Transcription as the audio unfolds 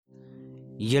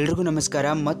ಎಲ್ರಿಗೂ ನಮಸ್ಕಾರ.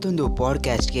 ಮತ್ತೊಂದು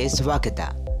ಪಾಡ್ಕ್ಯಾಸ್ಟ್ಗೆ ಸ್ವಾಗತ.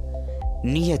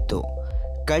 ನಿಯತ್ತು.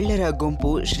 ಕಳ್ಳರ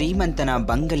ಗುಂಪು ಶ್ರೀಮಂತನ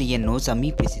ಬಂಗಲೆಯನ್ನು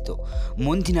ಸಮೀಪಿಸಿತು.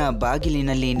 ಮುಂದಿನ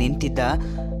ಬಾಗಿಲಿನಲ್ಲಿ ನಿಂತಿದ್ದ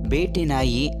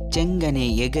ಬೇಟೆನಾಯಿ ಚೆಂಗನೆ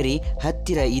ಎಗರಿ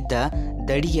ಹತ್ತಿರ ಇದ್ದ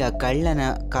ದಡಿಯ ಕಳ್ಳನ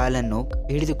ಕಾಲನ್ನು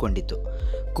ಹಿಡಿದುಕೊಂಡಿತು.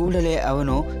 ಕೂಡಲೇ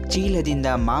ಅವನು ಚೀಲದಿಂದ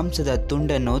ಮಾಂಸದ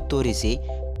ತುಂಡನ್ನು ತೋರಿಸಿ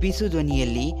ಪಿಸು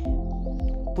ಧ್ವನಿಯಲ್ಲಿ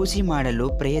ಪುಸಿ ಮಾಡಲು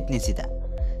ಪ್ರಯತ್ನಿಸಿದ.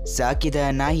 ಸಾಕಿದ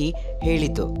ನಾಯಿ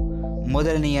ಹೇಳಿತು,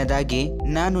 ಮೊದಲನೆಯದಾಗಿ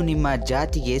ನಾನು ನಿಮ್ಮ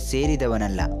ಜಾತಿಗೆ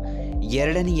ಸೇರಿದವನಲ್ಲ.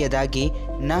 ಎರಡನೆಯದಾಗಿ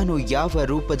ನಾನು ಯಾವ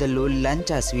ರೂಪದಲ್ಲೂ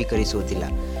ಲಂಚ ಸ್ವೀಕರಿಸುವುದಿಲ್ಲ.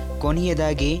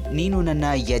 ಕೊನೆಯದಾಗಿ ನೀನು ನನ್ನ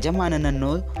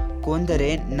ಯಜಮಾನನನ್ನು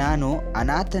ಕೊಂದರೆ ನಾನು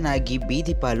ಅನಾಥನಾಗಿ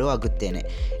ಬೀದಿಪಾಲು ಆಗುತ್ತೇನೆ.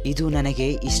 ಇದು ನನಗೆ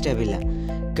ಇಷ್ಟವಿಲ್ಲ.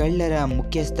 ಕಳ್ಳರ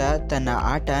ಮುಖ್ಯಸ್ಥ ತನ್ನ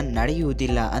ಆಟ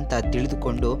ನಡೆಯುವುದಿಲ್ಲ ಅಂತ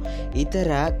ತಿಳಿದುಕೊಂಡು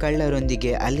ಇತರ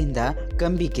ಕಳ್ಳರೊಂದಿಗೆ ಅಲ್ಲಿಂದ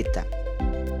ಕಂಬಿಕಿತ್ತ.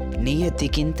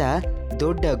 ನಿಯತ್ತಿಗಿಂತ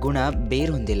ದೊಡ್ಡ ಗುಣ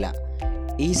ಬೇರೊಂದಿಲ್ಲ.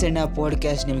 ಈ ಸಣ್ಣ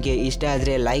ಪಾಡ್ಕ್ಯಾಸ್ಟ್ ನಿಮಗೆ ಇಷ್ಟ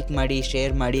ಆದರೆ ಲೈಕ್ ಮಾಡಿ,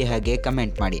 ಶೇರ್ ಮಾಡಿ, ಹಾಗೆ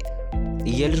ಕಮೆಂಟ್ ಮಾಡಿ.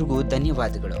 ಎಲ್ರಿಗೂ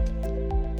ಧನ್ಯವಾದಗಳು.